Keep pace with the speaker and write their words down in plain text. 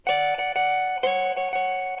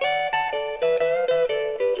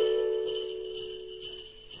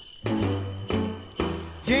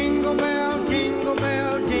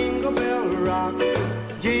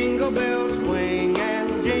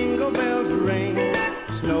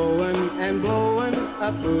and blowing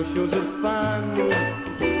up bushels of fun.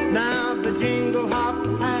 Now the jingle hop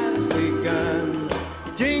has begun.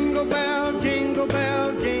 Jingle bell, jingle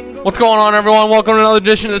bell, jingle. What's going on, everyone? Welcome to another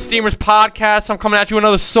edition of the Steamers Podcast. I'm coming at you with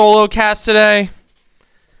another solo cast today.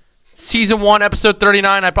 Season 1, episode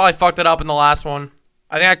 39. I probably fucked it up in the last one.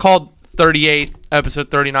 I think I called 38, episode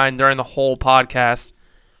 39 during the whole podcast.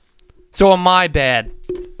 So my bad.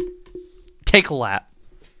 Take a lap.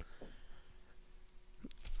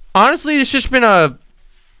 Honestly, it's just been a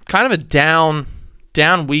kind of a down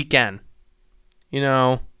weekend. You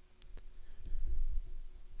know,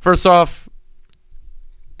 first off,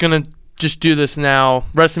 gonna just do this now.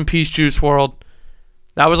 Rest in peace, Juice WRLD.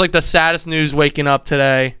 That was like the saddest news waking up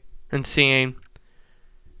today and seeing.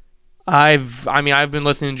 I've been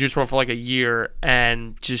listening to Juice WRLD for like a year,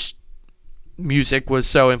 and just music was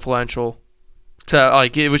so influential.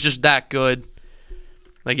 It was just that good.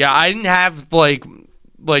 Like, yeah, I didn't have like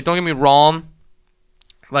don't get me wrong.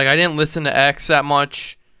 Like, I didn't listen to X that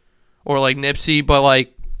much, or like Nipsey, but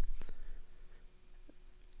like,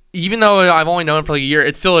 even though I've only known him for like a year,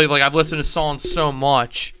 it's still like I've listened to songs so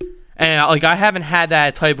much, and like I haven't had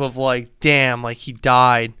that type of like, damn, like he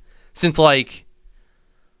died since like,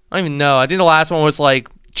 I don't even know. I think the last one was like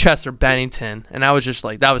Chester Bennington, and that was just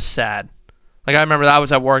like, that was sad. Like, I remember that I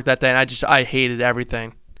was at work that day, and I hated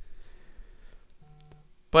everything.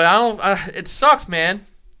 But it sucks, man.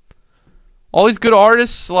 All these good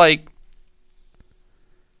artists, like,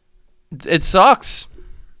 it sucks.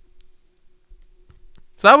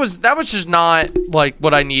 So that was just not like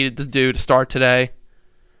what I needed to do to start today.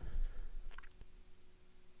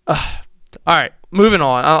 All right, moving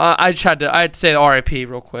on. I had to say RIP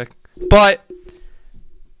real quick, but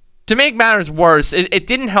to make matters worse, it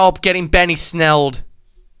didn't help getting Benny Snelled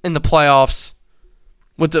in the playoffs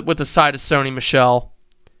with the side of Sony Michel.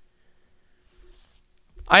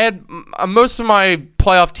 I had most of my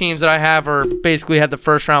playoff teams that I have are basically had the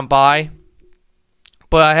first round bye,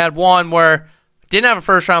 but I had one where didn't have a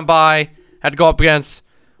first round bye, had to go up against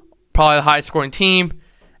probably the highest scoring team,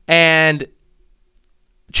 and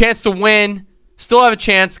chance to win, still have a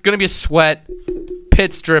chance, gonna be a sweat,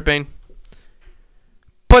 pits dripping.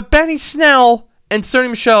 But Benny Snell and Sony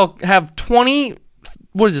Michel have 22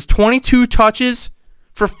 touches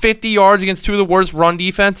for 50 yards against two of the worst run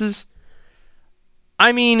defenses.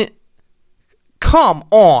 I mean, come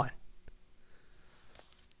on.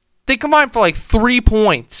 They combined for like 3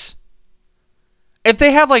 points. If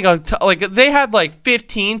they have if they had like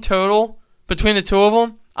 15 total between the two of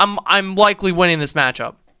them, I'm likely winning this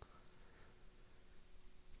matchup.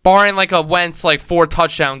 Barring like a Wentz like 4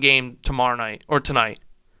 touchdown game tomorrow night or tonight.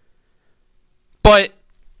 But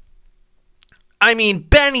I mean,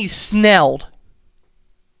 Benny Snelled.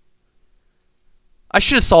 I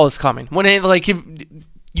should have saw this coming. If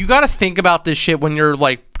you got to think about this shit when you're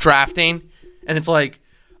like drafting, and it's like,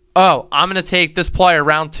 oh, I'm gonna take this player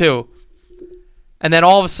round 2, and then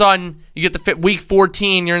all of a sudden you get the week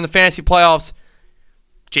 14, you're in the fantasy playoffs.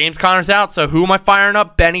 James Conner's out, so who am I firing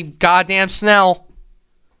up? Benny goddamn Snell.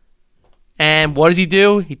 And what does he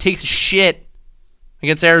do? He takes a shit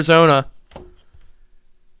against Arizona.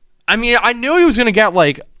 I mean, I knew he was gonna get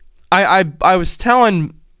like, I was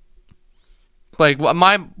telling. Like,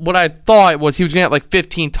 what I thought was he was going to get like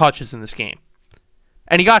 15 touches in this game.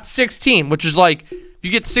 And he got 16, which is like, if you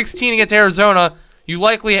get 16 against Arizona, you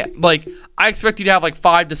likely, like, I expect you to have like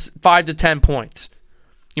 5 to 10 points.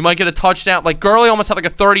 You might get a touchdown. Like, Gurley almost had like a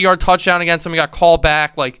 30-yard touchdown against him. He got called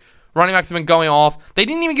back. Like, running backs have been going off. They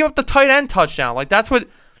didn't even give up the tight end touchdown. Like, that's the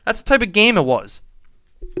type of game it was.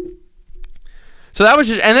 So that was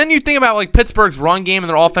just, and then you think about like Pittsburgh's run game and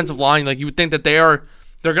their offensive line. Like, you would think that they're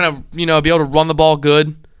going to, be able to run the ball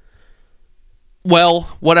good. Well,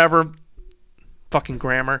 whatever. Fucking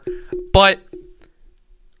grammar. But,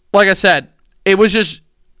 like I said, it was just,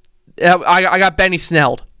 I got Benny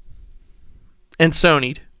Snelled. And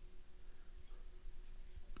Sony'd.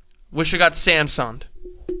 Wish I got Samsung'd.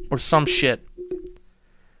 Or some shit.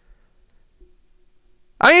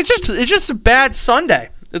 I mean, it's just a bad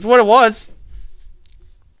Sunday. It's what it was.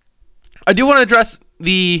 I do want to address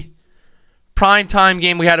the primetime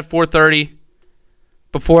game we had at 4:30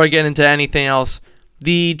 before I get into anything else.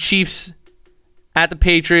 The Chiefs at the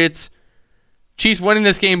Patriots. Chiefs winning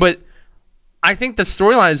this game, but I think the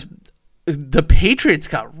storyline is the Patriots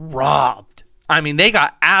got robbed. I mean, they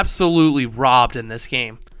got absolutely robbed in this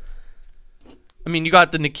game. I mean, you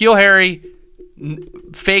got the N'Keal Harry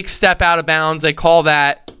fake step out of bounds. They call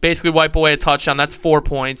that. Basically wipe away a touchdown. That's 4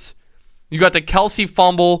 points. You got the Kelsey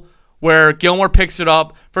fumble where Gilmore picks it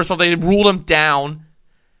up. First of all, they ruled him down.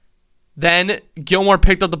 Then Gilmore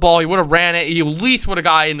picked up the ball. He would have ran it. He at least would have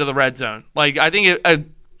got into the red zone. Like, I think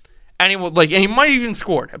and he might have even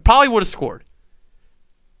scored. It probably would have scored.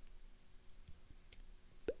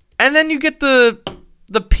 And then you get the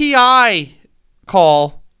PI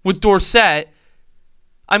call with Dorsett.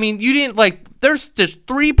 I mean, you didn't there's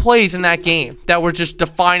 3 plays in that game that were just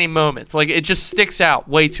defining moments. Like, it just sticks out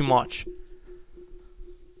way too much.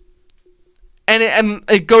 And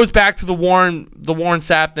it goes back to the Warren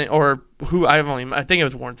Sapp thing, or I think it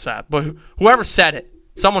was Warren Sapp, but whoever said it,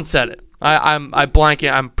 someone said it. I blank it.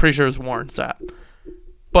 I'm pretty sure it was Warren Sapp.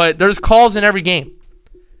 But there's calls in every game.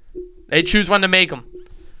 They choose when to make them.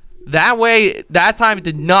 That time it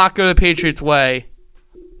did not go the Patriots' way,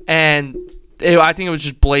 and I think it was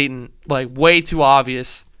just blatant, like way too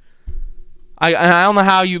obvious. I don't know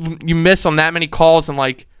how you miss on that many calls, and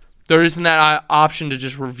like there isn't that option to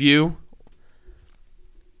just review.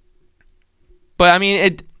 But I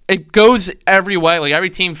mean, it goes every way. Like every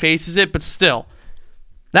team faces it, but still,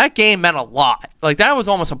 that game meant a lot. Like that was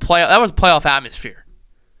almost that was playoff atmosphere.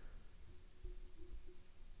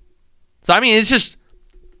 So I mean,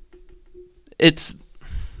 it's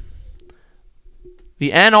the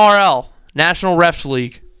NRL, National Refs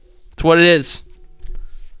League. It's what it is.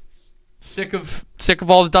 Sick of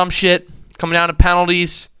all the dumb shit coming down to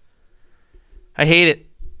penalties. I hate it.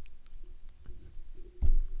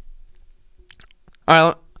 All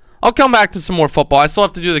right, I'll come back to some more football. I still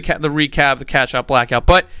have to do the recap, the catch-up blackout.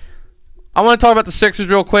 But I want to talk about the Sixers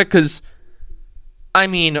real quick because, I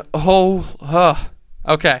mean,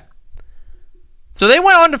 okay. So they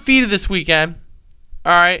went undefeated this weekend.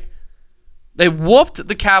 All right. They whooped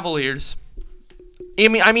the Cavaliers.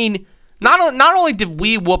 I mean, not only did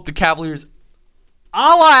we whoop the Cavaliers,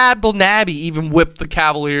 Alaa Abdelnaby even whipped the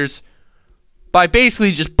Cavaliers by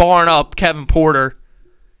basically just barring up Kevin Porter.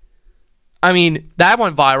 I mean, that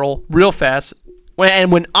went viral real fast.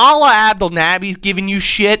 When Alaa Abdelnaby's giving you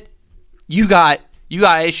shit, you got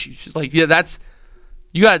issues. Like, yeah,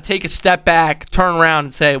 you got to take a step back, turn around,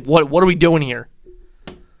 and say, what are we doing here?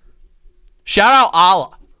 Shout out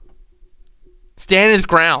Alaa. Stand his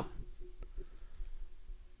ground.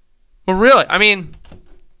 But really, I mean,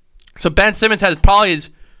 so Ben Simmons has probably his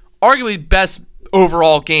arguably best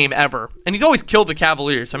overall game ever. And he's always killed the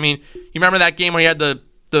Cavaliers. I mean, you remember that game where he had the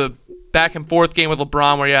back and forth game with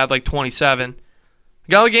LeBron where he had like 27.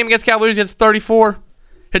 The other game against Cavaliers, he gets 34,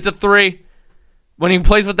 hits a 3. When he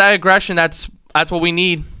plays with that aggression, that's what we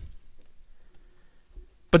need.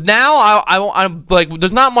 But now I'm like,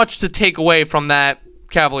 there's not much to take away from that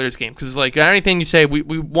Cavaliers game because like anything you say, we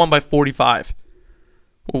won by 45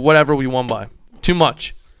 or whatever we won by, too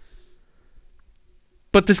much.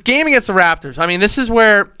 But this game against the Raptors, I mean, this is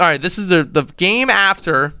where this is the game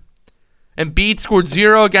after. Embiid scored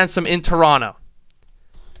 0 against them in Toronto.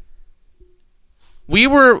 We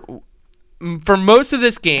were, for most of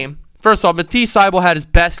this game, first off, Matisse Thybulle had his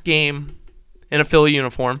best game in a Philly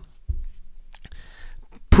uniform.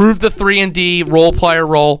 Proved the 3-and-D role player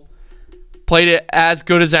role. Played it as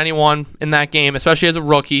good as anyone in that game, especially as a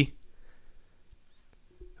rookie.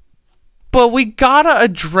 But we gotta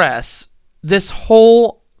address this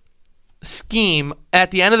whole scheme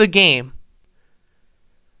at the end of the game.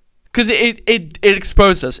 Because it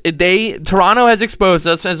exposed us. Toronto has exposed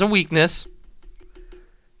us as a weakness.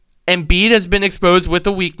 Embiid has been exposed with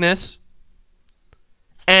a weakness.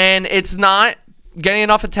 And it's not getting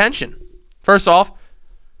enough attention. First off,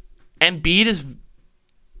 Embiid is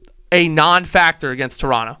a non-factor against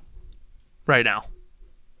Toronto right now.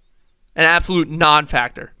 An absolute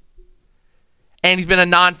non-factor. And he's been a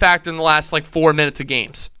non-factor in the last 4 minutes of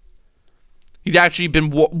games. He's actually been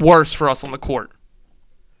worse for us on the court.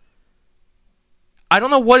 I don't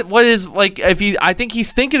know what is I think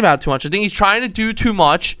he's thinking about it too much. I think he's trying to do too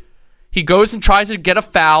much. He goes and tries to get a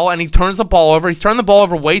foul and he turns the ball over. He's turned the ball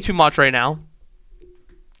over way too much right now.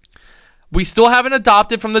 We still haven't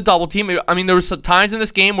adopted from the double team. I mean, there was some times in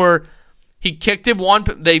this game where he kicked it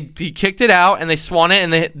he kicked it out and they swung it,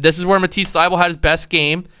 and this is where Matisse Thybulle had his best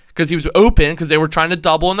game because he was open because they were trying to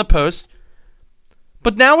double in the post.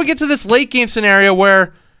 But now we get to this late game scenario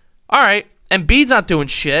where, all right, Embiid's not doing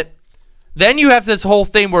shit. Then you have this whole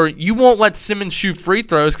thing where you won't let Simmons shoot free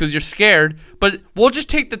throws because you're scared, but we'll just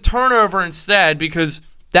take the turnover instead because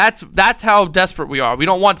that's how desperate we are. We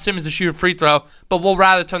don't want Simmons to shoot a free throw, but we'll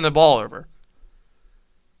rather turn the ball over.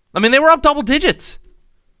 I mean, they were up double digits.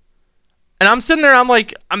 And I'm sitting there, I'm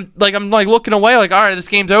looking away, all right, this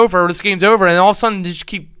game's over, and all of a sudden they just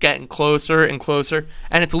keep getting closer and closer.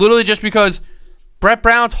 And it's literally just because Brett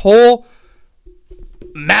Brown's whole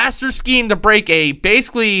master scheme to break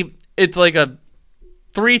it's like a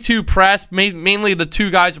 3-2 press. Mainly the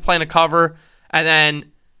two guys are playing a cover, and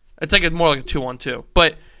then it's like more like a 2-1-2.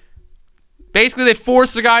 But basically, they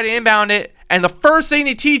force the guy to inbound it, and the first thing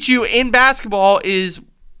they teach you in basketball is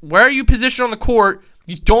where you position on the court.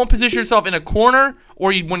 You don't position yourself in a corner,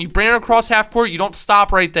 or when you bring it across half court, you don't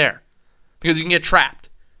stop right there because you can get trapped.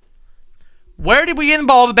 Where did we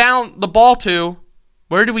inbound the ball to?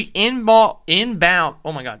 Where did we inbound?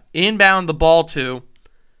 Oh my God, inbound the ball to,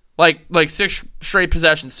 like 6 straight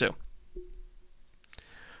possessions to.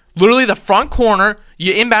 Literally the front corner.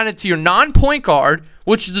 You inbound it to your non-point guard,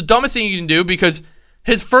 which is the dumbest thing you can do because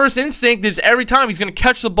his first instinct is every time he's going to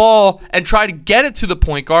catch the ball and try to get it to the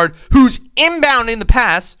point guard who's inbounding the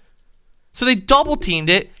pass. So they double teamed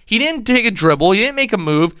it. He didn't take a dribble. He didn't make a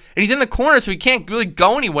move. And he's in the corner, so he can't really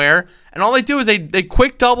go anywhere. And all they do is they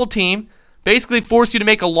quick double team, basically force you to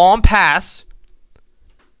make a long pass.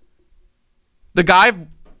 The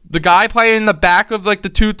guy playing in the back of like the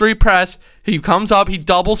 2-3 press, he comes up, he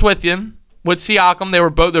doubles with him, with Siakam.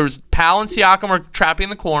 There was Powell and Siakam were trapping in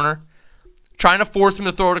the corner, trying to force him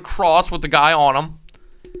to throw it across with the guy on him.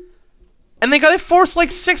 And they forced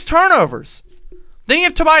like 6 turnovers. Then you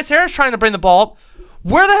have Tobias Harris trying to bring the ball up.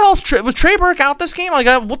 Where the hell was Trey Burke out this game? Like,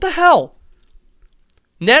 what the hell?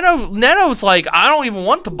 Neto's like, I don't even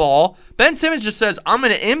want the ball. Ben Simmons just says, I'm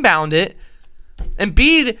going to inbound it. And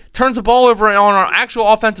Embiid turns the ball over on our actual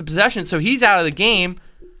offensive possession, so he's out of the game.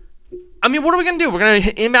 I mean, what are we going to do? We're going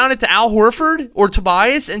to inbound it to Al Horford or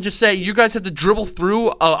Tobias and just say, you guys have to dribble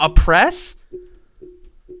through a press?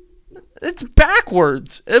 It's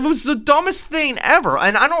backwards. It was the dumbest thing ever,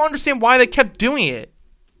 and I don't understand why they kept doing it.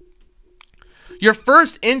 Your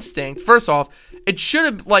first instinct, first off, it should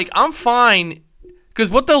have, I'm fine,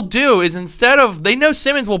 because what they'll do is they know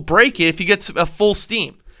Simmons will break it if he gets a full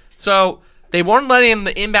steam. So they weren't letting him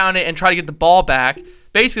inbound it and try to get the ball back.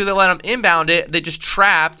 Basically, they let him inbound it. They just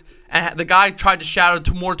trapped, and the guy tried to shadow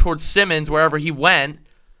more towards Simmons wherever he went.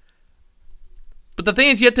 But the thing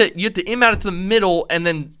is, you have to inbound it to the middle and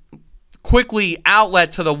then quickly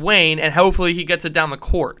outlet to the wing, and hopefully he gets it down the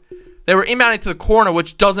court. They were inbounding to the corner,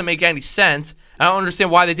 which doesn't make any sense. I don't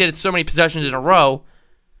understand why they did it so many possessions in a row.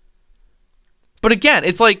 But again,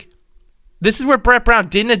 it's like, this is where Brett Brown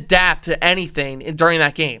didn't adapt to anything during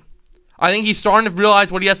that game. I think he's starting to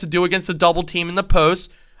realize what he has to do against the double team in the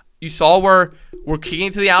post. You saw where we're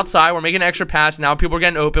kicking to the outside, we're making an extra pass, now people are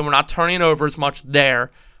getting open, we're not turning over as much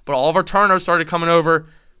there. But all of our turnovers started coming over,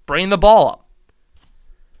 bringing the ball up.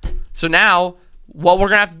 So now, what we're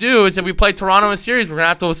going to have to do is if we play Toronto in a series, we're going to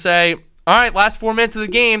have to say, all right, last 4 minutes of the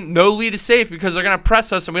game, no lead is safe because they're going to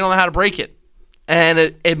press us and we don't know how to break it.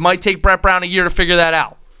 And it might take Brett Brown a year to figure that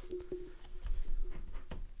out.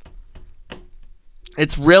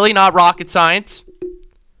 It's really not rocket science.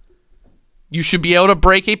 You should be able to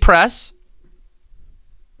break a press.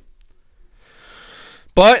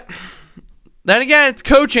 But then again, it's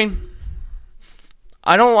coaching.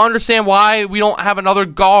 I don't understand why we don't have another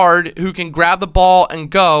guard who can grab the ball and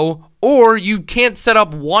go, or you can't set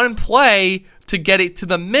up one play to get it to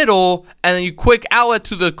the middle and then you quick outlet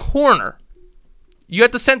to the corner. You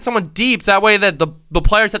have to send someone deep, that way that the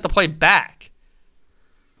players have to play back.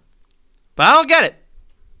 But I don't get it.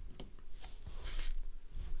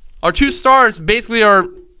 Our 2 stars basically are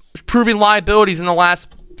proving liabilities in the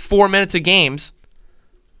last 4 minutes of games.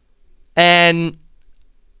 And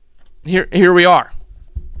here we are.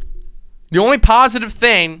 The only positive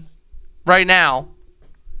thing right now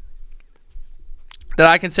that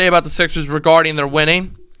I can say about the Sixers regarding their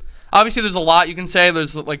winning, obviously there's a lot you can say.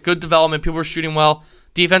 There's good development. People are shooting well.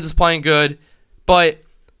 Defense is playing good. But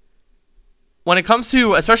when it comes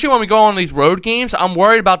to, especially when we go on these road games, I'm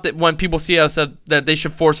worried about that when people see us that they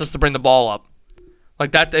should force us to bring the ball up.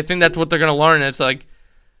 Like that, I think that's what they're going to learn. It's like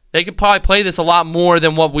they could probably play this a lot more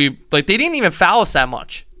than what they didn't even foul us that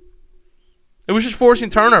much. It was just forcing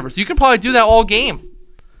turnovers. You can probably do that all game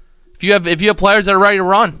if you have players that are ready to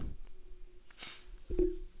run.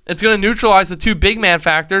 It's going to neutralize the 2 big man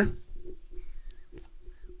factor.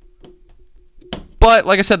 But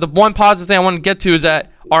like I said, the one positive thing I want to get to is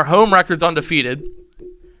that our home record's undefeated,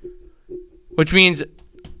 which means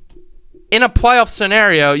in a playoff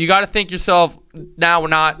scenario, you got to think yourself. Now we're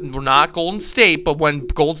not Golden State, but when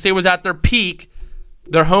Golden State was at their peak,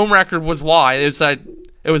 their home record was wide.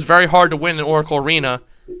 It was very hard to win in Oracle Arena.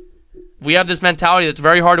 We have this mentality that's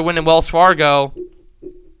very hard to win in Wells Fargo.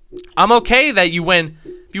 I'm okay that you win.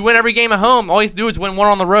 If you win every game at home, all you have to do is win one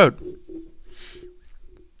on the road.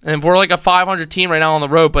 And if we're like a 500 team right now on the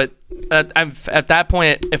road, but at that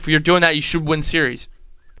point, if you're doing that, you should win series.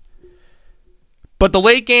 But the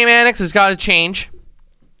late game annex has got to change.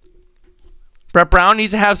 Brett Brown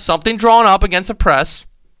needs to have something drawn up against the press.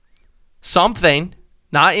 Something.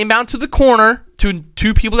 Not inbound to the corner to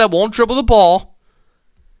two people that won't dribble the ball.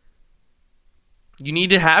 You need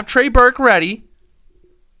to have Trey Burke ready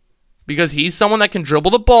because he's someone that can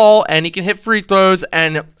dribble the ball and he can hit free throws,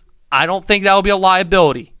 and I don't think that will be a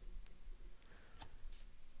liability.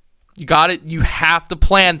 You got it. You have to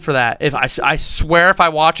plan for that. If I swear, if I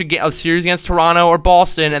watch a series against Toronto or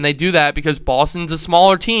Boston and they do that because Boston's a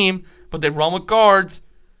smaller team, but they run with guards,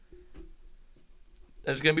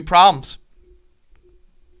 there's going to be problems.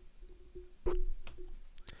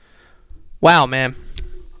 Wow, man.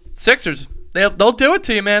 Sixers, they'll do it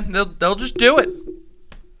to you, man. They'll just do it.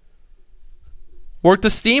 Work the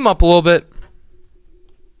steam up a little bit.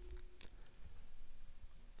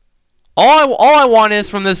 All I want is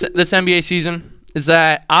from this NBA season is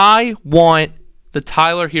that I want the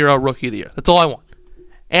Tyler Hero Rookie of the Year. That's all I want.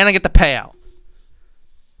 And I get the payout.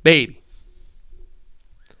 Baby.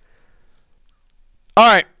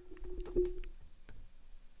 All right.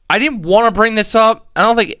 I didn't want to bring this up. I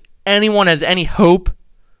don't think anyone has any hope.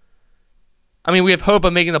 I mean, we have hope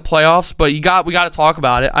of making the playoffs, but we got to talk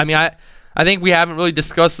about it. I mean, I think we haven't really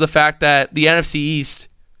discussed the fact that the NFC East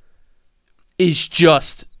is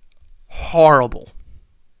just horrible.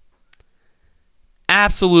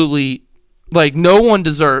 Absolutely, like, no one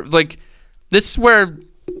deserves. Like, this is where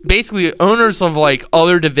basically owners of like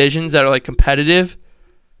other divisions that are like competitive,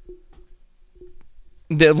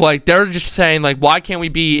 they're just saying like, why can't we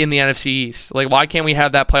be in the NFC East? Like, why can't we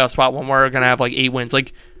have that playoff spot when we're gonna have like 8 wins?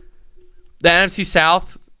 Like the NFC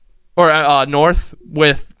South or North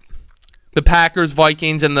with the Packers,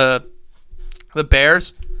 Vikings, and the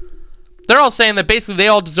Bears. They're all saying that basically they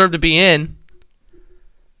all deserve to be in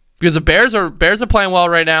because the Bears are playing well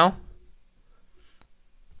right now.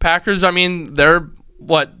 Packers, I mean, they're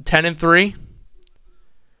 10-3,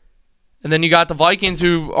 and then you got the Vikings,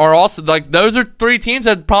 who are also like, those are 3 teams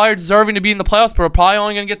that probably are deserving to be in the playoffs, but are probably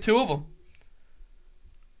only going to get 2 of them.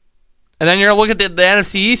 And then you're going to look at the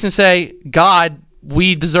NFC East and say, God,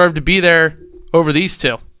 we deserve to be there over these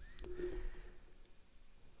 2.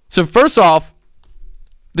 So first off,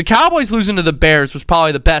 the Cowboys losing to the Bears was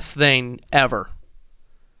probably the best thing ever.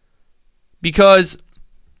 Because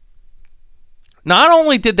not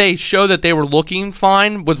only did they show that they were looking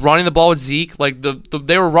fine with running the ball with Zeke, like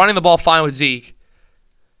they were running the ball fine with Zeke.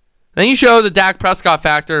 Then you show the Dak Prescott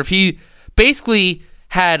factor. If he basically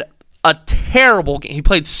had a terrible game, he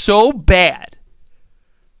played so bad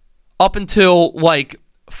up until like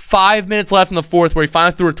 5 minutes left in the fourth where he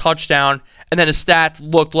finally threw a touchdown, and then his stats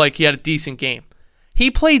looked like he had a decent game. He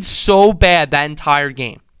played so bad that entire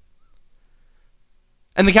game.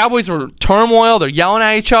 And the Cowboys were turmoil. They're yelling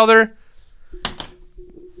at each other.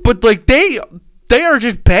 But like they are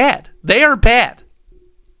just bad. They are bad.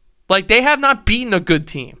 Like, they have not beaten a good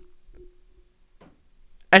team.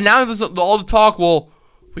 And now there's all the talk, well,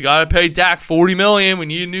 we got to pay Dak $40 million. We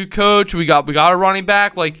need a new coach. We got a running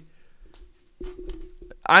back. Like,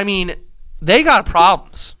 I mean, they got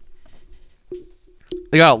problems.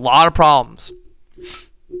 They got a lot of problems.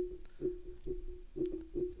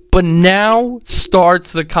 But now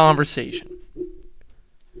starts the conversation.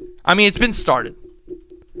 I mean, it's been started.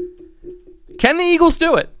 Can the Eagles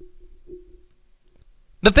do it?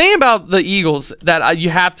 The thing about the Eagles that you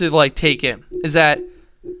have to like take in is that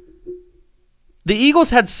the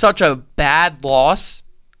Eagles had such a bad loss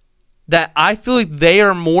that I feel like they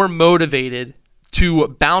are more motivated to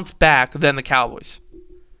bounce back than the Cowboys.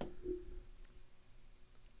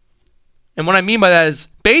 And what I mean by that is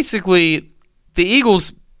basically the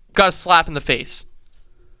Eagles got a slap in the face.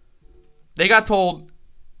 They got told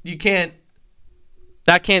you can't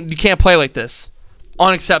play like this.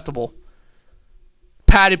 Unacceptable.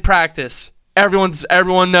 Padded practice.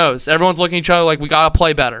 Everyone knows. Everyone's looking at each other like, we gotta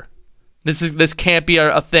play better. This can't be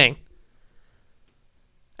a thing.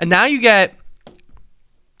 And now you get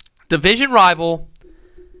division rival.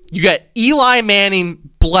 You get Eli Manning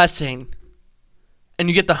blessing, and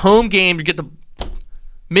you get the home game. You get the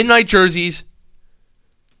midnight jerseys.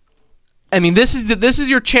 I mean, this is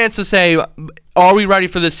your chance to say, are we ready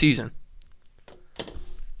for this season?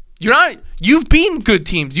 You're not. You've beaten good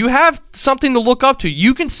teams. You have something to look up to.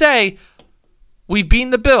 You can say, we've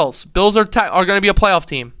beaten the Bills. Bills are going to be a playoff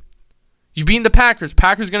team. You've beaten the Packers.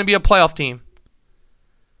 Packers are going to be a playoff team.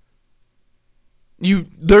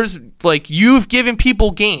 You've given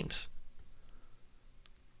people games.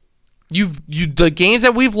 The games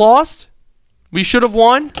that we've lost, we should have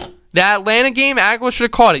won. The Atlanta game, Aguilar should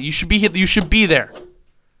have caught it. You should be there.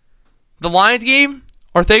 The Lions game,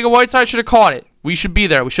 Ortega-Whiteside should have caught it. We should be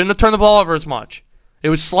there. We shouldn't have turned the ball over as much. It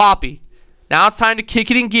was sloppy. Now it's time to kick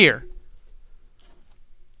it in gear.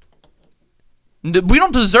 We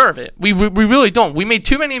don't deserve it. We really don't. We made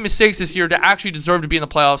too many mistakes this year to actually deserve to be in the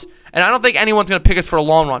playoffs, and I don't think anyone's going to pick us for a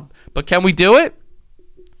long run. But can we do it?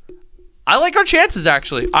 I like our chances,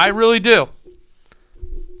 actually. I really do.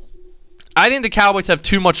 I think the Cowboys have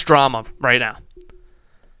too much drama right now.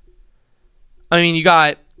 I mean, you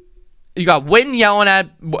got Witten yelling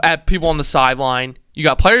at people on the sideline. You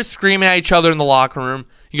got players screaming at each other in the locker room.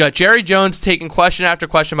 You got Jerry Jones taking question after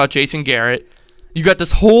question about Jason Garrett. You got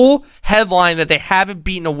this whole headline that they haven't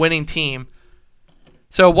beaten a winning team.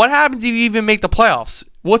 So what happens if you even make the playoffs?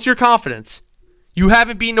 What's your confidence? You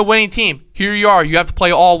haven't beaten a winning team. Here you are. You have to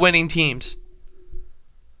play all winning teams.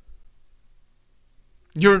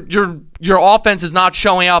 Your offense is not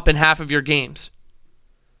showing up in half of your games.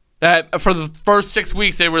 For the first 6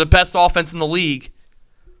 weeks, they were the best offense in the league.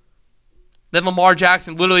 Then Lamar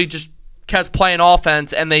Jackson literally just kept playing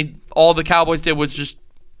offense, and all the Cowboys did was just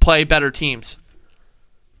play better teams.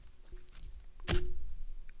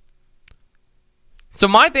 So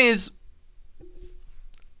my thing is,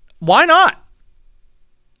 why not?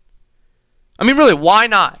 I mean, really, why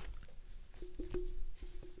not?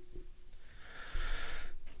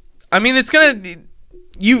 I mean, it's going to...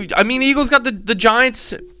 the Eagles got the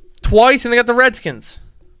Giants twice, and they got the Redskins.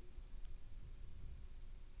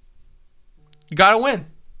 You got to win.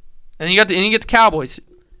 And you get the Cowboys.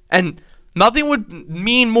 And nothing would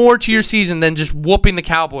mean more to your season than just whooping the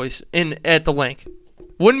Cowboys at the Link.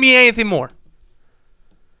 Wouldn't mean anything more.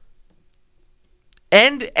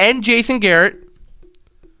 And Jason Garrett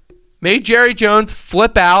made Jerry Jones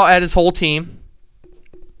flip out at his whole team.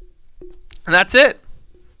 And that's it.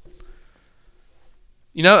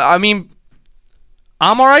 You know, I mean,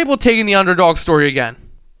 I'm all right with taking the underdog story again.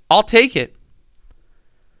 I'll take it.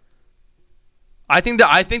 I think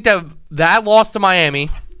that loss to Miami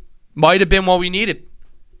might have been what we needed.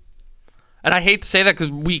 And I hate to say that because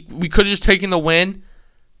we could have just taken the win,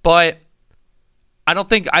 but I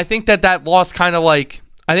think that loss kind of like,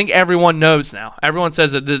 I think everyone knows now. Everyone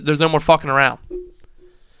says that there's no more fucking around.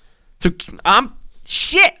 So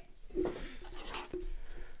shit.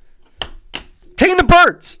 Taking the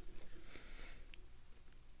birds.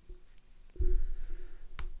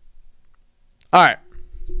 All right.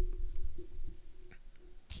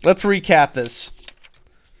 Let's recap this.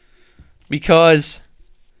 Because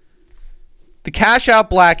the cash out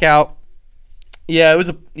blackout, okay,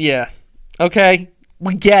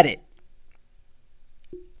 we get it.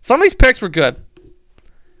 Some of these picks were good.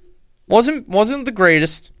 Wasn't the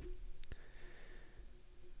greatest.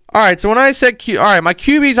 All right, so when I said my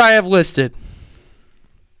QBs I have listed.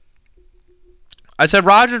 I said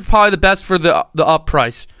Rodgers probably the best for the up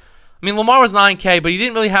price. I mean, Lamar was $9K, but he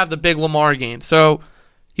didn't really have the big Lamar game, so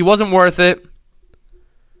he wasn't worth it.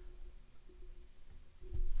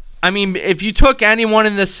 I mean, if you took anyone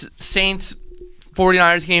in this Saints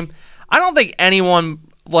 49ers game, I don't think anyone,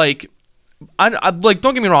 don't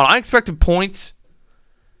get me wrong, I expected points.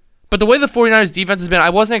 But the way the 49ers defense has been,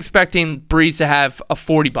 I wasn't expecting Breeze to have a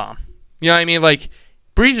 40 bomb. You know what I mean?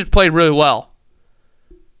 Breeze has played really well.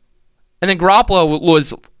 And then Garoppolo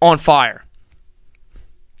was on fire.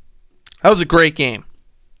 That was a great game.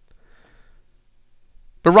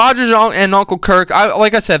 But Rodgers and Uncle Kirk,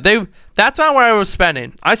 like I said, that's not where I was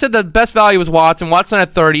spending. I said the best value was Watson. Watson at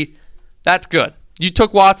 30. That's good. You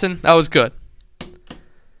took Watson. That was good.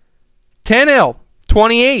 Tannehill,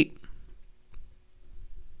 28.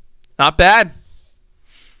 Not bad.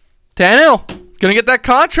 Tannehill, gonna get that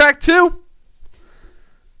contract too.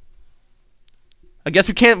 I guess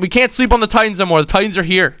we can't sleep on the Titans no more. The Titans are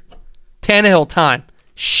here. Tannehill time.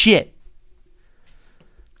 Shit.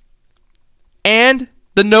 And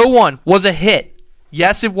the no one was a hit.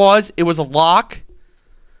 Yes, it was. It was a lock.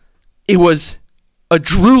 It was a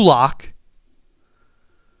Drew lock.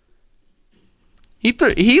 He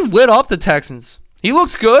lit up the Texans. He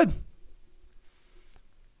looks good.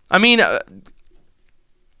 I mean,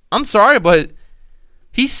 I'm sorry, but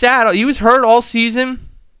he's sad. He was hurt all season.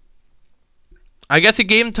 I guess it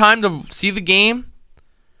gave him time to see the game.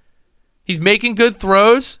 He's making good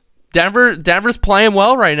throws. Denver's playing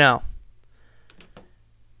well right now.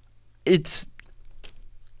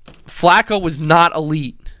 Flacco was not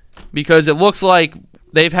elite because it looks like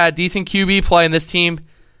they've had decent QB play in this team.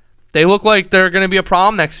 They look like they're going to be a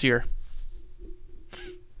problem next year.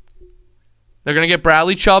 They're going to get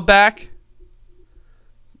Bradley Chubb back.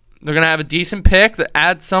 They're going to have a decent pick that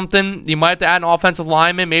adds something. You might have to add an offensive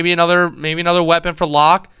lineman, maybe another weapon for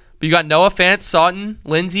Locke. But you got Noah Fant, Sutton,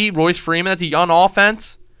 Lindsey, Royce Freeman. That's a young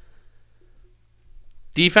offense.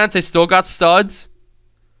 Defense, they still got studs.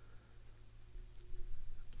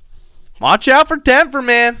 Watch out for Denver,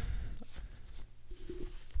 man.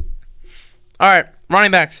 All right,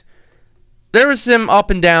 running backs. There was some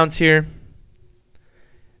up and downs here.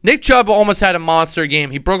 Nick Chubb almost had a monster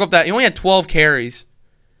game. He broke off that. He only had 12 carries.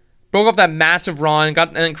 Broke off that massive run.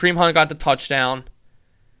 And then Kareem Hunt got the touchdown.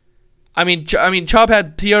 I mean, Chubb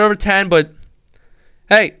had over 10, but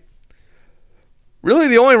hey, really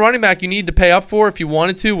the only running back you need to pay up for if you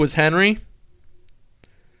wanted to was Henry.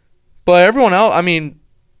 But everyone else, I mean,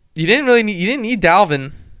 you didn't need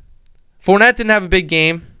Dalvin. Fournette didn't have a big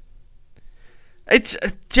game. It's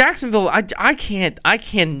Jacksonville. I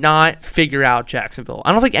cannot figure out Jacksonville.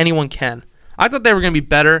 I don't think anyone can. I thought they were going to be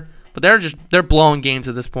better, but they're blowing games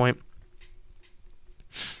at this point.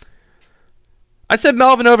 I said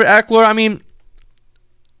Melvin over Eckler. I mean,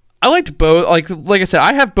 I liked both. Like I said,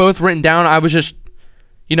 I have both written down. I was just,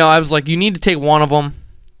 I was like, you need to take one of them.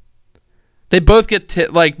 They both get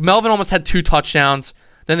Melvin almost had 2 touchdowns.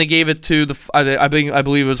 Then they gave it to I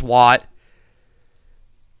believe it was Watt.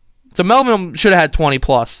 So Melvin should have had 20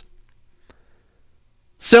 plus.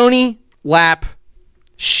 Sony, Lap,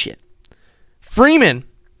 shit. Freeman.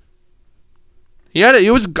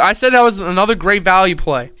 I said that was another great value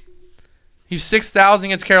play. He's 6,000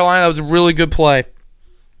 against Carolina. That was a really good play.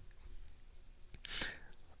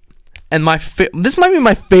 And this might be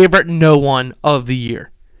my favorite no one of the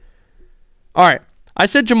year. All right. I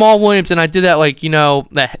said Jamal Williams, and I did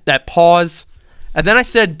that that pause. And then I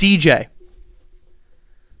said DJ.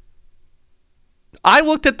 I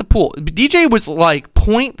looked at the pool. DJ was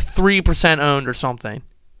 0.3% owned or something.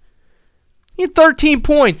 He had 13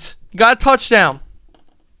 points. He got a touchdown.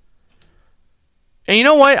 And you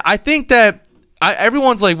know what? I think that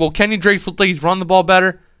everyone's like, well, Kenny Drake's looked like he's run the ball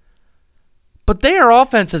better. But their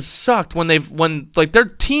offense has sucked when their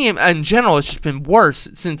team in general has just been worse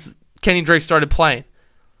since Kenny Drake started playing.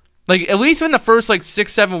 At least in the first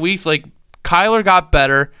 6-7 weeks, Kyler got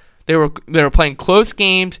better. They were playing close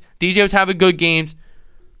games. DJ was having good games.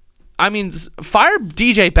 I mean, fire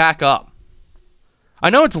DJ back up.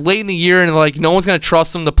 I know it's late in the year and no one's gonna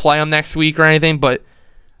trust him to play him next week or anything, but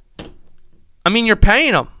I mean, you're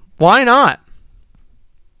paying him. Why not?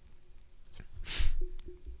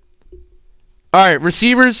 All right,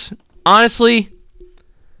 receivers. Honestly,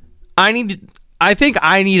 I think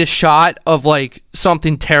I need a shot of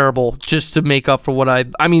something terrible just to make up for what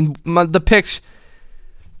the picks.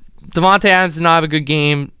 Devontae Adams did not have a good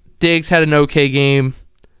game. Diggs had an okay game.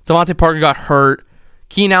 Devontae Parker got hurt.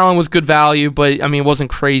 Keenan Allen was good value, but it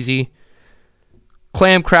wasn't crazy.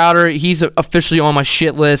 Clam Crowder, he's officially on my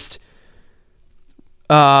shit list.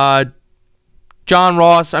 John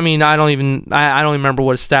Ross, I don't even remember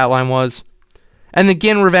what his stat line was. And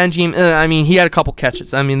again, Revenge Game, he had a couple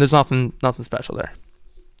catches. There's nothing special there.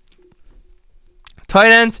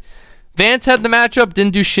 Tight ends, Vance had the matchup,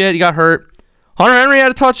 didn't do shit, he got hurt. Hunter Henry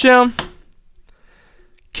had a touchdown.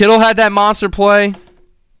 Kittle had that monster play.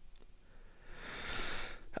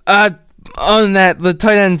 Other than that, the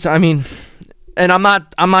tight ends, and I'm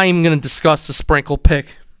not even going to discuss the sprinkle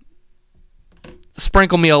pick.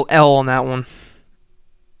 Sprinkle me a L on that one.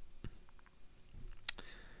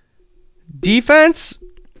 Defense,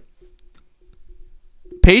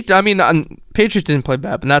 Patriots didn't play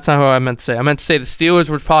bad, but that's not what I meant to say. I meant to say the Steelers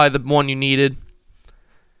were probably the one you needed.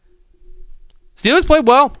 Steelers played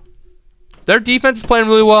well. Their defense is playing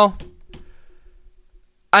really well.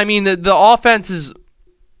 The offense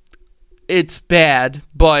it's bad,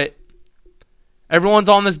 but everyone's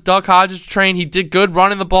on this Duck Hodges train. He did good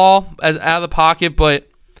running the ball out of the pocket, but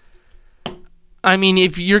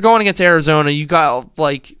if you're going against Arizona, you got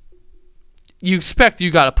you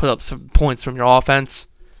got to put up some points from your offense.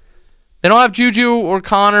 They don't have Juju or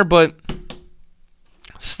Connor, but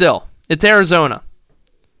still, it's Arizona.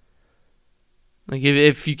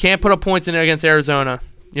 If you can't put up points in there against Arizona,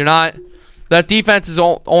 you're not. That defense is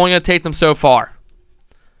only going to take them so far.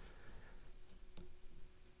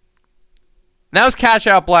 That was cash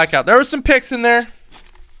out, blackout. There were some picks in there.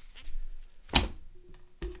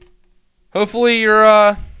 Hopefully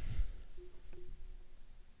your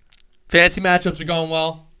fantasy matchups are going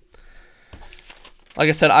well. Like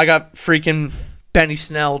I said, I got freaking Benny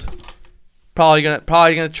Snelled. Probably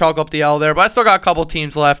gonna chalk up the L there, but I still got a couple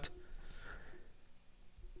teams left.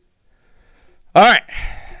 All right.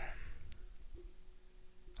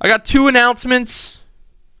 I got 2 announcements.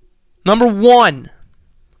 Number one.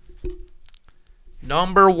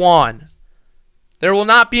 There will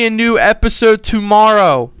not be a new episode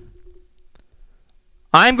tomorrow.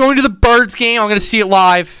 I'm going to the Birds game. I'm going to see it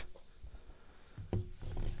live.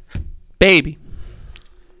 Baby.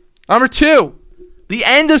 Number 2. The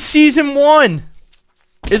end of Season 1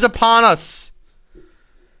 is upon us.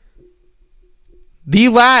 The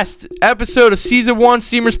last episode of Season 1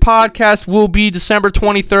 Steamers Podcast will be December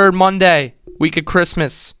 23rd, Monday, week of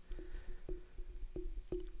Christmas.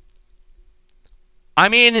 I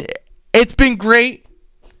mean, it's been great.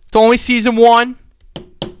 It's only Season 1.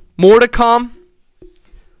 More to come.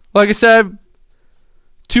 Like I said,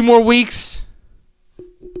 2 more weeks.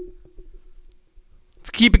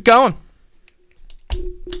 Let's keep it going.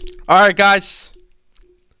 All right, guys.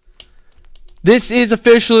 This is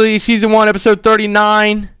officially Season 1, Episode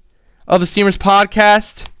 39 of the Steamers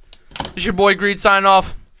Podcast. This is your boy Greed signing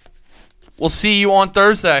off. We'll see you on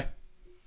Thursday.